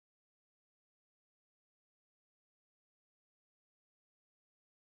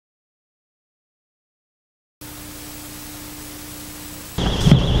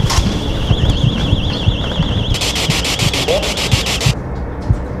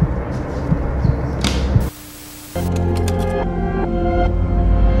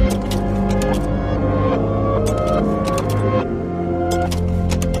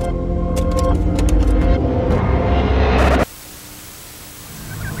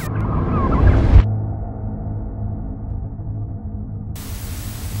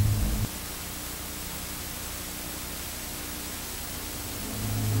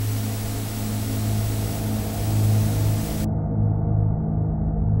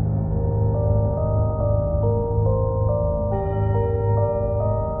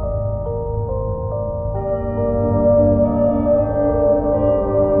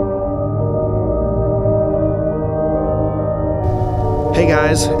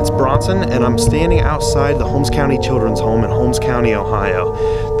guys, it's Bronson and I'm standing outside the Holmes County Children's Home in Holmes County, Ohio.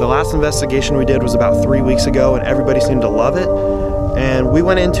 The last investigation we did was about 3 weeks ago and everybody seemed to love it. And we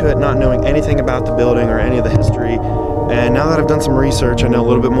went into it not knowing anything about the building or any of the history. And now that I've done some research, I know a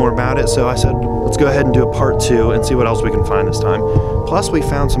little bit more about it, so I said, let's go ahead and do a part 2 and see what else we can find this time. Plus, we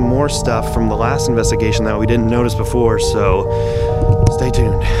found some more stuff from the last investigation that we didn't notice before, so stay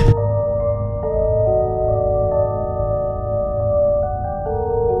tuned.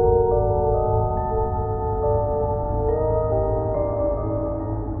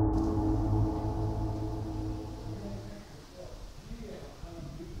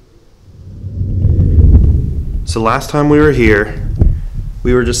 So last time we were here,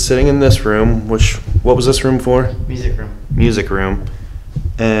 we were just sitting in this room, which, what was this room for? Music room. Music room.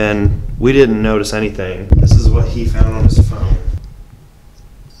 And we didn't notice anything. This is what he found on his phone.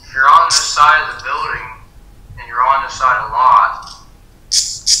 If you're on this side of the building, and you're on this side a lot,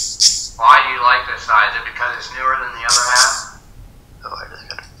 why do you like this side? Is it because it's newer than the other half? Oh, I just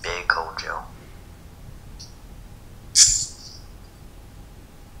got a big cold chill.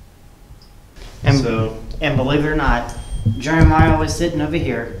 And believe it or not, Jeremiah was sitting over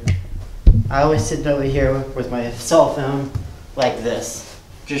here. I always sit over here with my cell phone like this,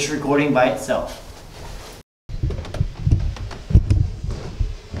 just recording by itself.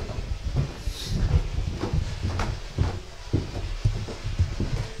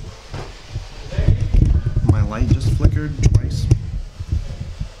 My light just flickered twice.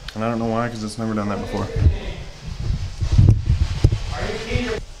 And I don't know why, because it's never done that before.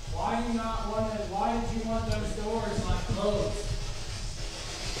 Why did you want those doors not closed?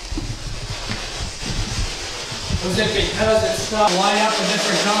 Was it because it stopped light up a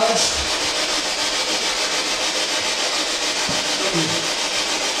different color?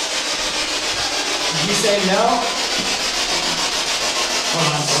 Did you say no? Hold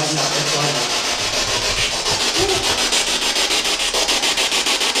on, it's lighting up, it's lighting up.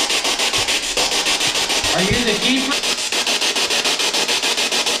 Are you the keeper?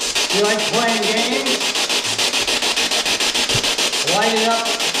 You like playing games? Light it up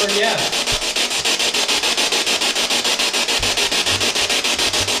for yes.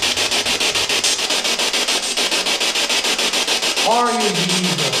 Are you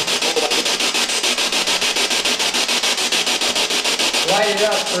evil? Light it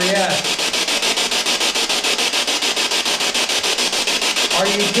up for yes. Are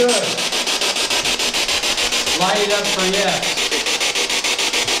you good? Light it up for yes.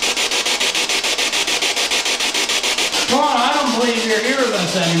 Come on, I don't believe you're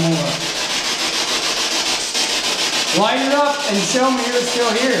earless anymore. Light it up and show me you're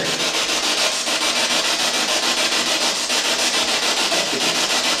still here.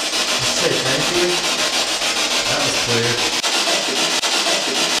 Say thank you. That was clear.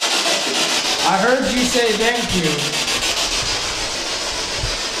 I heard you say thank you.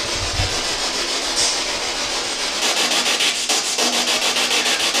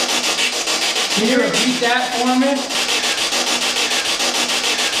 Can you repeat that for me?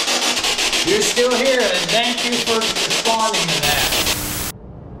 You're still here, and thank you for responding to that.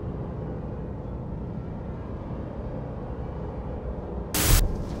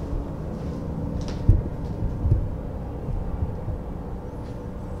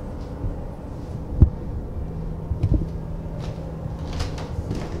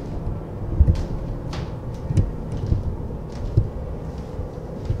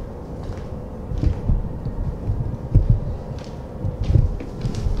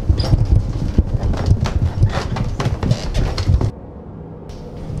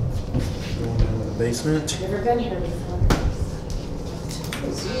 Basement. Never been here before.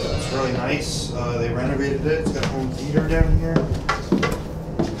 It's really nice. They renovated it. It's got a home theater down here.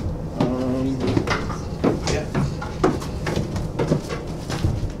 Yeah.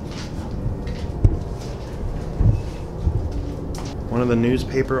 One of the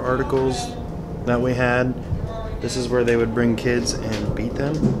newspaper articles that we had, this is where they would bring kids and beat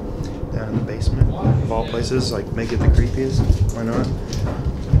them down in the basement of all places, like make it the creepiest. Why not?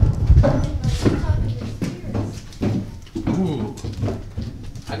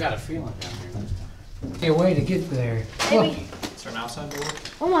 I got a feeling down here. A way to get there. Look. Is there an outside door?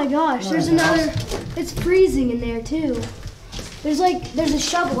 Oh my gosh, there's another. It's freezing in there too. There's a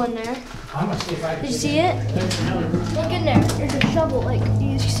shovel in there. I'm gonna see if I can. Did you see it? Look in there. There's a shovel. Like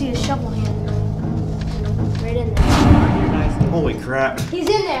you see a shovel hand right in there. Holy crap. He's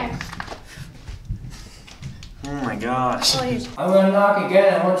in there. Oh my gosh. Oh, I'm gonna knock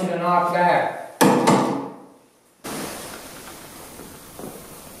again. I want you to knock back.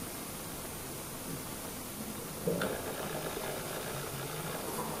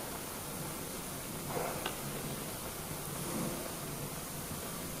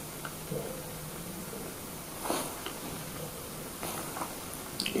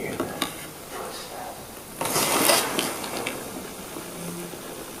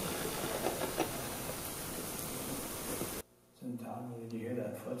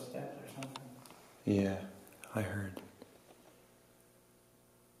 footsteps or something. Yeah, I heard.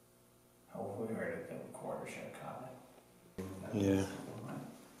 Oh, if we heard it, the recorder should have caught it. Yeah.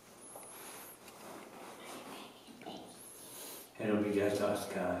 It'll be just us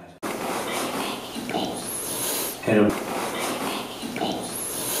guys. It'll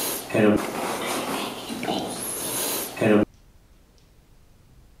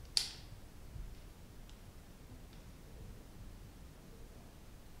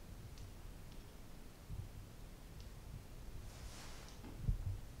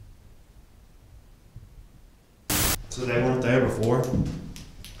So they weren't there before?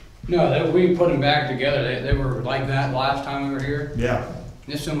 No, we put them back together. They were like that last time we were here. Yeah.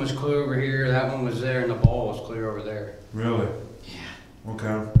 This one was clear over here, that one was there, and the ball was clear over there. Really? Yeah.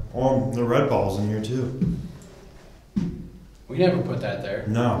 Okay. Well, the red ball's in here too. We never put that there.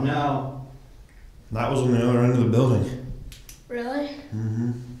 No. No. That was on the other end of the building. Really?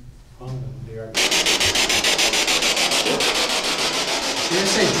 Mm-hmm. Did it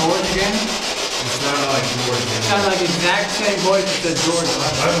say George again? It sounded like George. It sounded like the exact same voice that said George.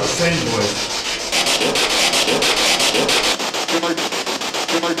 That's the same voice.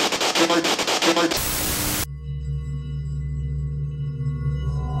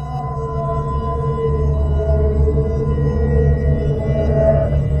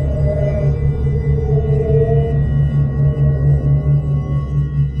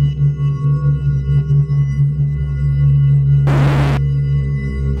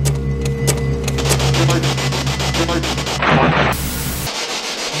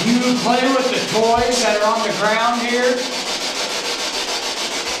 You play with the toys that are on the ground here?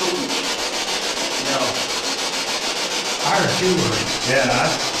 No. I heard two words. Yeah, I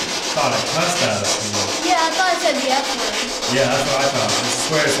thought I cussed at us. Yeah, I thought it said the F word. Yeah, that's what I thought. I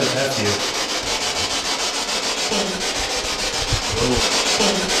swear it said F you.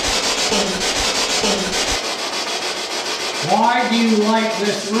 Why do you like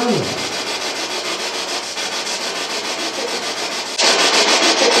this room?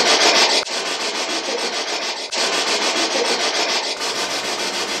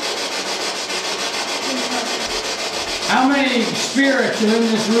 How many spirits are in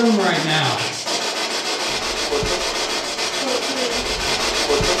this room right now?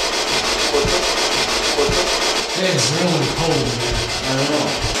 It's really cold in here. I don't know.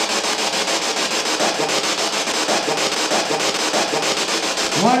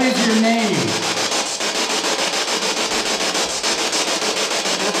 What is your name?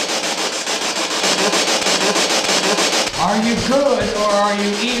 Are you good or are you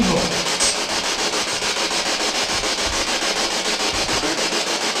evil?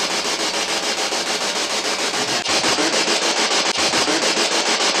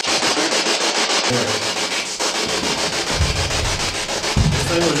 This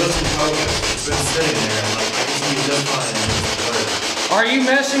thing was just in focus. It's been sitting there, and like I can see it just fine. And it's blurry. Are you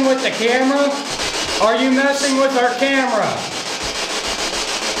messing with the camera? Are you messing with our camera?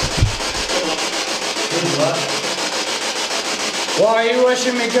 Good luck. Why are you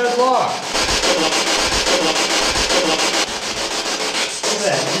wishing me good luck? Look at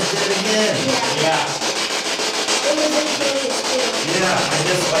that. I just did it again. Yeah. It was in Phillies too. Yeah, I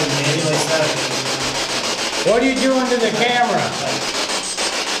just like manually set it. What are you doing to the camera?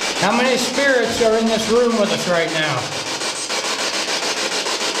 How many spirits are in this room with us right now?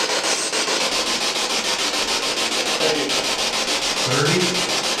 30?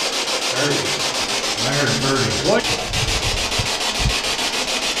 30. I heard 30. What?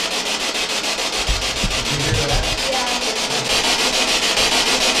 Did you hear that? Yeah.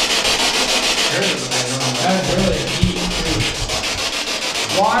 That's really deep, too.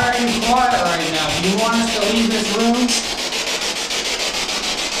 Why are you quiet right now? Do you want us to leave this room?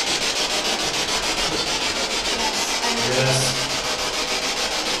 Yes.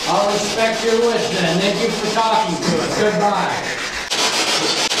 I'll respect your wish then. Thank you for talking to us. Goodbye.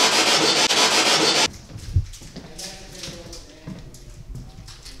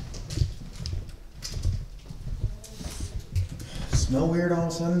 Smell weird all of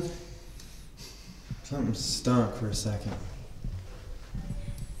a sudden? Something stunk for a second.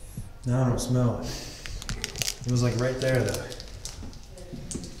 Now I don't smell it. It was like right there though.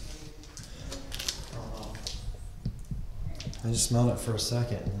 I just smelled it for a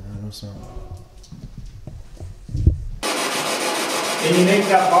second and I don't smell it. Can you make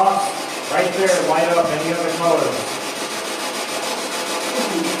that box right there light up any other color?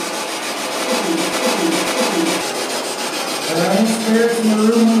 Are there any spirits in the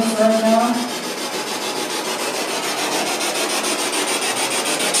room with us right now?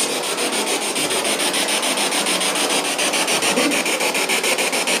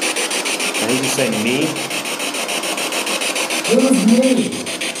 say me? Who's me?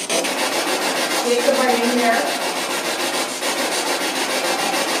 Jacob, are you here?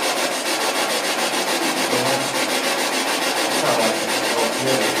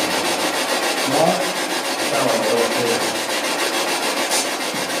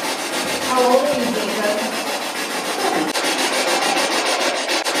 How old are you, Jacob?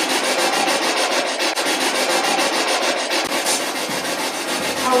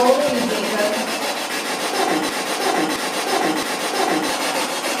 How old are you, Jacob?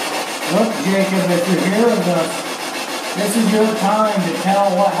 Look, Jacob, if you're here with us, this is your time to tell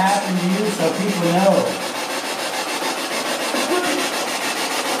what happened to you so people know.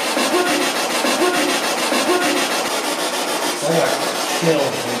 I got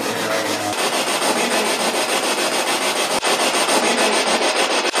chills in here right now.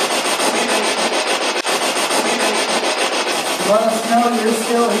 Let us know you're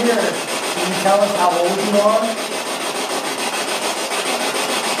still here. Can you tell us how old you are?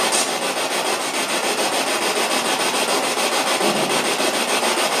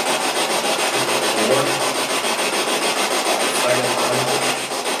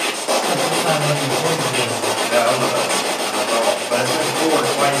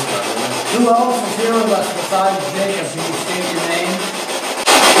 Who else is here with us besides Jacob? Can you state your name?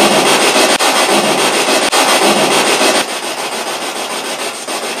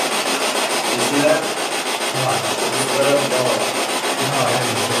 You see that? What? No, I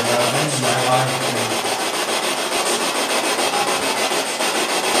didn't see that. This is my life.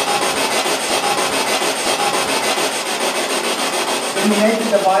 Can you make the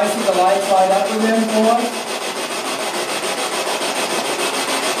device with the lights light up again for us?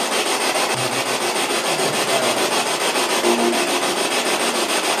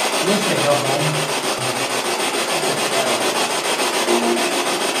 This should help home.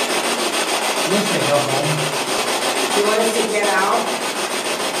 This should help home. Do you want us to get out?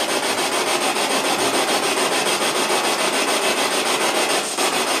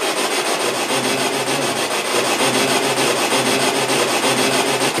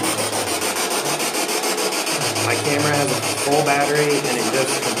 My camera has a full battery and it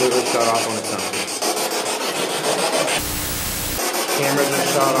just completely shut off on its own. Camera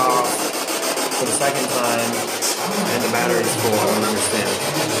just shut off for the second time and the battery's full. I don't understand.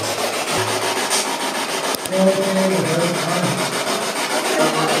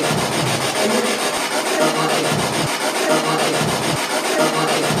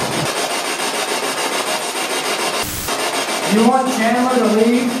 You want Chandler to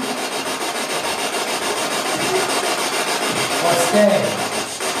leave? Or stay?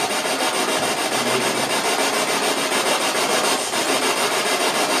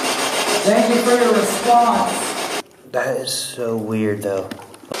 Thank you for your response. That is so weird though.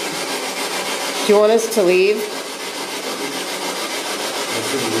 Do you want us to leave? I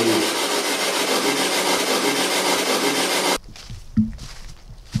should leave.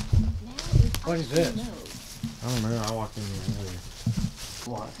 What is this? I don't know. I walked in here earlier.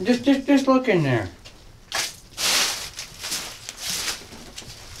 What? Just look in there.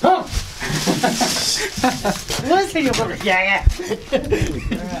 Huh? Listen, you little yeah.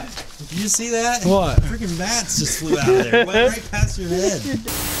 Did you see that? What? Freaking bats just flew out of there. Went right past your head.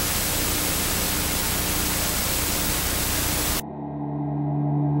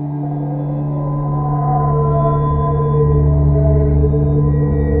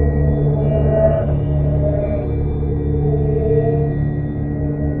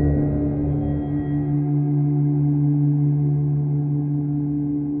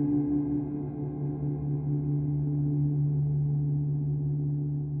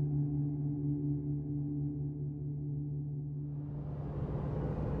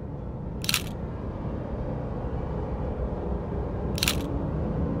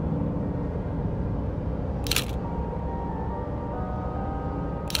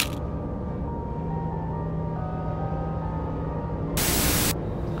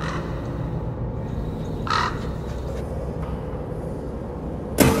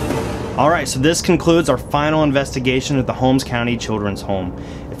 Alright, so this concludes our final investigation at the Holmes County Children's Home.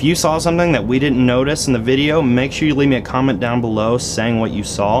 If you saw something that we didn't notice in the video, make sure you leave me a comment down below saying what you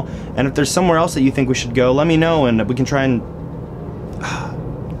saw. And if there's somewhere else that you think we should go, let me know and we can try and...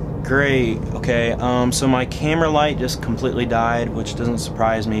 Great, okay, so my camera light just completely died, which doesn't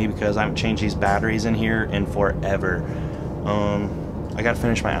surprise me because I haven't changed these batteries in here in forever. I gotta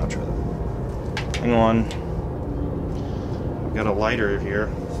finish my outro though. Hang on. I've got a lighter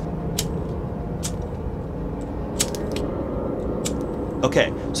here.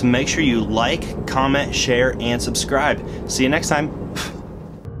 Okay, so make sure you like, comment, share, and subscribe. See you next time.